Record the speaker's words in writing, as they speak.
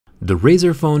The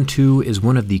Razer Phone 2 is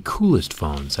one of the coolest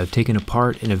phones I've taken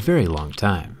apart in a very long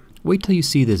time. Wait till you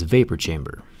see this vapor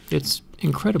chamber. It's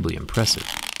incredibly impressive.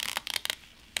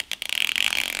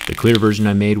 The clear version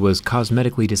I made was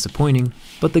cosmetically disappointing,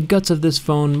 but the guts of this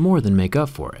phone more than make up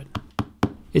for it.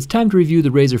 It's time to review the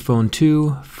Razer Phone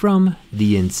 2 from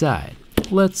the inside.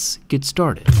 Let's get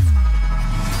started.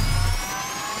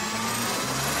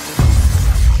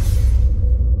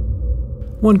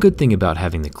 One good thing about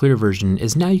having the clear version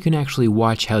is now you can actually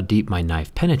watch how deep my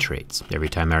knife penetrates every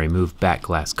time I remove back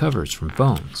glass covers from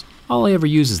phones. All I ever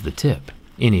use is the tip.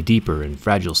 Any deeper and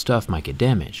fragile stuff might get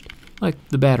damaged, like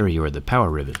the battery or the power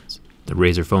ribbons. The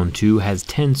Razer Phone 2 has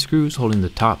 10 screws holding the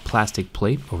top plastic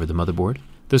plate over the motherboard.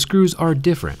 The screws are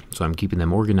different, so I'm keeping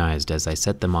them organized as I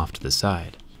set them off to the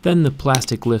side. Then the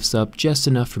plastic lifts up just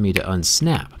enough for me to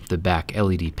unsnap the back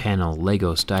LED panel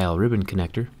Lego style ribbon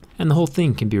connector, and the whole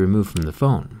thing can be removed from the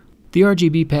phone. The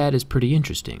RGB pad is pretty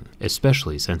interesting,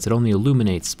 especially since it only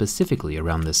illuminates specifically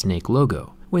around the snake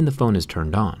logo when the phone is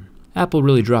turned on. Apple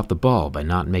really dropped the ball by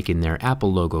not making their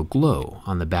Apple logo glow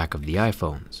on the back of the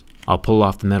iPhones. I'll pull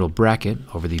off the metal bracket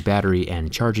over the battery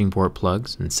and charging port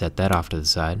plugs and set that off to the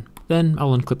side. Then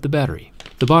I'll unclip the battery.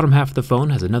 The bottom half of the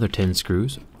phone has another 10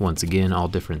 screws, once again all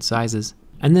different sizes.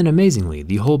 And then amazingly,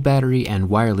 the whole battery and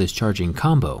wireless charging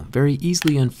combo very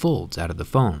easily unfolds out of the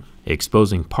phone,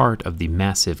 exposing part of the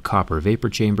massive copper vapor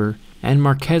chamber, and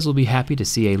Marquez will be happy to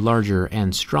see a larger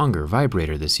and stronger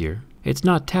vibrator this year. It's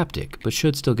not Taptic, but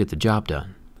should still get the job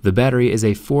done. The battery is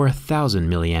a 4,000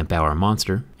 mAh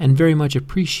monster, and very much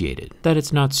appreciated that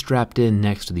it's not strapped in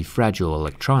next to the fragile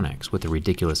electronics with a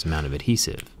ridiculous amount of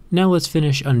adhesive. Now let's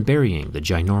finish unburying the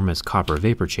ginormous copper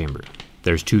vapor chamber.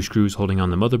 There's 2 screws holding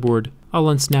on the motherboard. I'll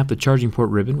unsnap the charging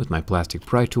port ribbon with my plastic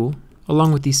pry tool,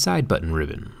 along with the side button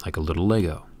ribbon, like a little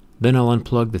Lego. Then I'll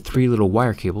unplug the 3 little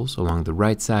wire cables along the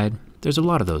right side. There's a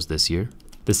lot of those this year.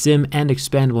 The SIM and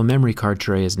expandable memory card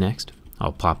tray is next.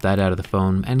 I'll pop that out of the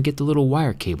phone and get the little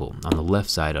wire cable on the left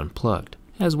side unplugged,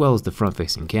 as well as the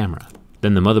front-facing camera.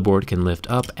 Then the motherboard can lift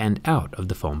up and out of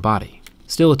the phone body.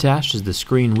 Still attached is the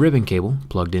screen ribbon cable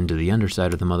plugged into the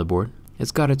underside of the motherboard.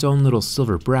 It's got its own little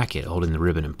silver bracket holding the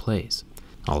ribbon in place.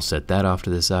 I'll set that off to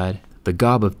the side. The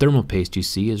gob of thermal paste you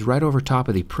see is right over top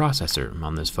of the processor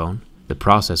on this phone. The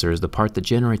processor is the part that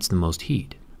generates the most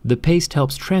heat. The paste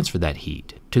helps transfer that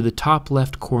heat to the top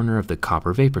left corner of the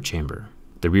copper vapor chamber.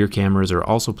 The rear cameras are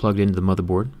also plugged into the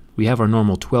motherboard. We have our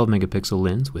normal 12 megapixel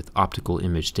lens with optical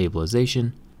image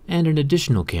stabilization and an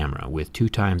additional camera with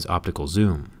 2x optical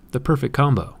zoom, the perfect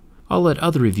combo. I'll let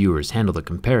other reviewers handle the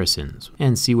comparisons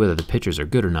and see whether the pictures are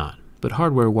good or not, but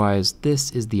hardware-wise,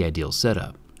 this is the ideal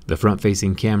setup. The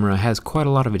front-facing camera has quite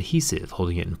a lot of adhesive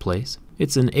holding it in place.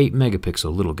 It's an 8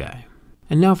 megapixel little guy.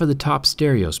 And now for the top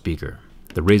stereo speaker.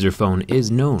 The Razer Phone is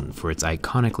known for its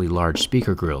iconically large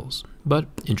speaker grills, but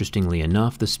interestingly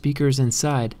enough, the speakers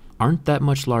inside aren't that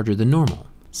much larger than normal.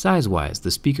 Size-wise,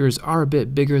 the speakers are a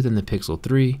bit bigger than the Pixel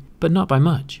 3, but not by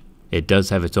much. It does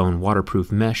have its own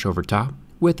waterproof mesh over top,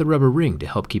 with a rubber ring to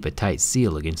help keep a tight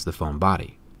seal against the phone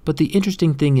body. But the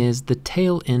interesting thing is the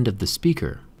tail end of the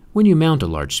speaker. When you mount a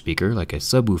large speaker, like a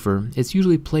subwoofer, it's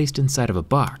usually placed inside of a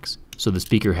box, so the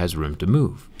speaker has room to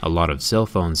move. A lot of cell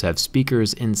phones have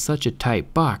speakers in such a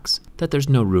tight box that there's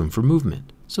no room for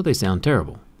movement, so they sound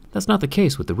terrible. That's not the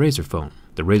case with the Razer Phone.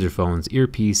 The Razer Phone's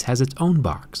earpiece has its own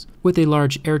box, with a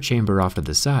large air chamber off to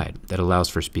the side that allows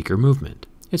for speaker movement.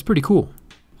 It's pretty cool.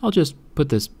 I'll just put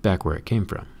this back where it came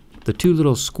from. The 2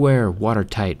 little square,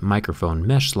 watertight microphone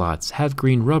mesh slots have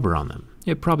green rubber on them.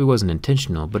 It probably wasn't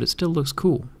intentional, but it still looks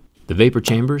cool. The vapor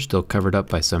chamber is still covered up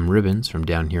by some ribbons from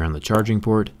down here on the charging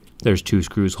port. There's 2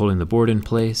 screws holding the board in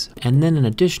place, and then an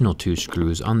additional 2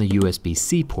 screws on the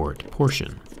USB-C port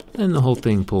portion. Then the whole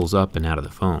thing pulls up and out of the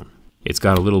phone. It's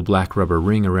got a little black rubber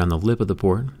ring around the lip of the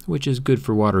port, which is good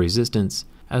for water resistance,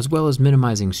 as well as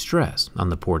minimizing stress on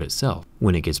the port itself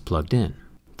when it gets plugged in.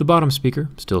 The bottom speaker,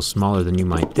 still smaller than you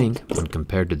might think when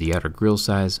compared to the outer grill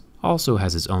size, also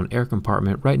has its own air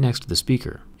compartment right next to the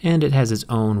speaker, and it has its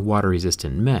own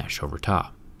water-resistant mesh over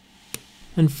top.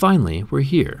 And finally, we're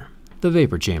here, the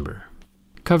vapor chamber.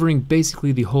 Covering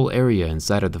basically the whole area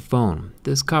inside of the phone,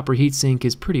 this copper heatsink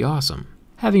is pretty awesome.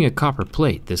 Having a copper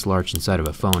plate this large inside of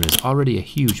a phone is already a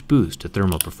huge boost to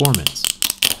thermal performance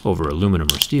over aluminum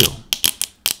or steel.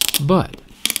 But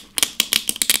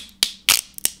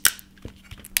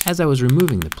as I was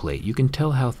removing the plate, you can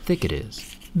tell how thick it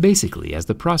is. Basically, as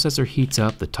the processor heats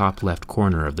up the top left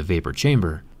corner of the vapor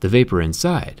chamber, the vapor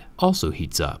inside also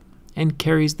heats up and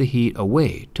carries the heat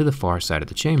away to the far side of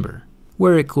the chamber,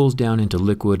 where it cools down into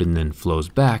liquid and then flows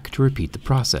back to repeat the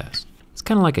process. It's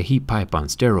kind of like a heat pipe on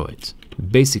steroids.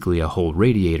 Basically a whole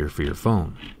radiator for your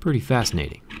phone. Pretty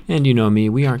fascinating. And you know me,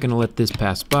 we aren't going to let this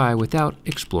pass by without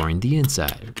exploring the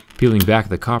inside. Peeling back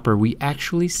the copper, we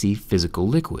actually see physical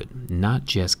liquid, not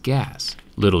just gas.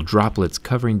 Little droplets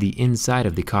covering the inside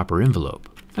of the copper envelope.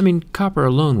 I mean, copper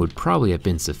alone would probably have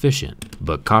been sufficient,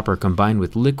 but copper combined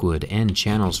with liquid and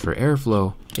channels for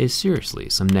airflow is seriously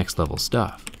some next level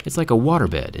stuff. It's like a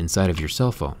waterbed inside of your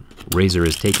cell phone. Razer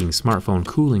is taking smartphone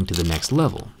cooling to the next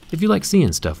level. If you like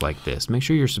seeing stuff like this, make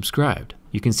sure you're subscribed.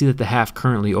 You can see that the half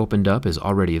currently opened up is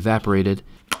already evaporated,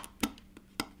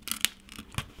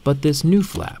 but this new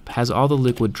flap has all the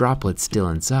liquid droplets still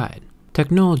inside.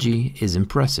 Technology is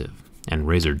impressive, and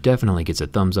Razer definitely gets a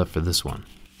thumbs up for this one.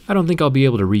 I don't think I'll be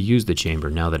able to reuse the chamber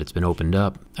now that it's been opened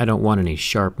up. I don't want any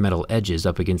sharp metal edges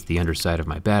up against the underside of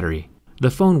my battery.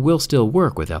 The phone will still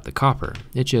work without the copper,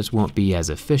 it just won't be as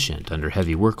efficient under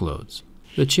heavy workloads.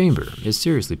 The chamber is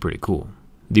seriously pretty cool.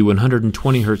 The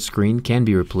 120Hz screen can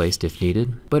be replaced if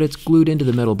needed, but it's glued into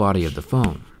the metal body of the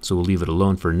phone, so we'll leave it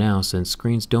alone for now since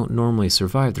screens don't normally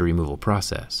survive the removal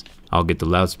process. I'll get the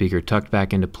loudspeaker tucked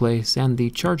back into place and the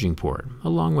charging port,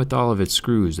 along with all of its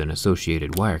screws and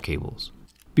associated wire cables.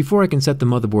 Before I can set the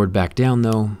motherboard back down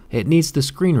though, it needs the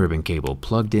screen ribbon cable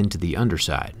plugged into the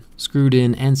underside, screwed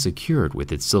in and secured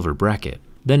with its silver bracket.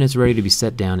 Then it's ready to be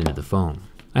set down into the phone.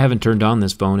 I haven't turned on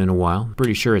this phone in a while,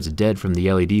 pretty sure it's dead from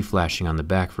the LED flashing on the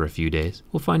back for a few days.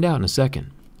 We'll find out in a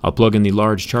second. I'll plug in the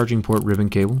large charging port ribbon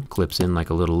cable, clips in like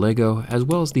a little Lego, as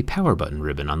well as the power button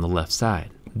ribbon on the left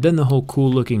side. Then the whole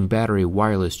cool looking battery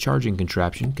wireless charging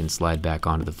contraption can slide back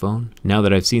onto the phone. Now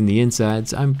that I've seen the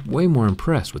insides, I'm way more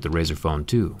impressed with the Razer Phone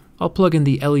 2. I'll plug in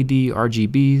the LED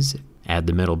RGBs, add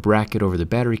the metal bracket over the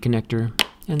battery connector,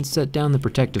 and set down the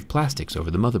protective plastics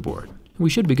over the motherboard. We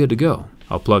should be good to go.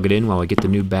 I'll plug it in while I get the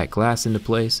new back glass into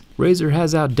place. Razer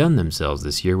has outdone themselves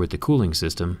this year with the cooling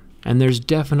system, and there's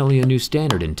definitely a new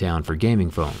standard in town for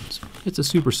gaming phones. It's a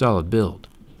super solid build.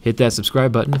 Hit that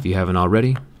subscribe button if you haven't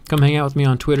already. Come hang out with me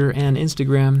on Twitter and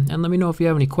Instagram, and let me know if you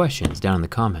have any questions down in the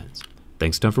comments.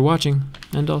 Thanks a ton for watching,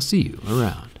 and I'll see you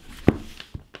around.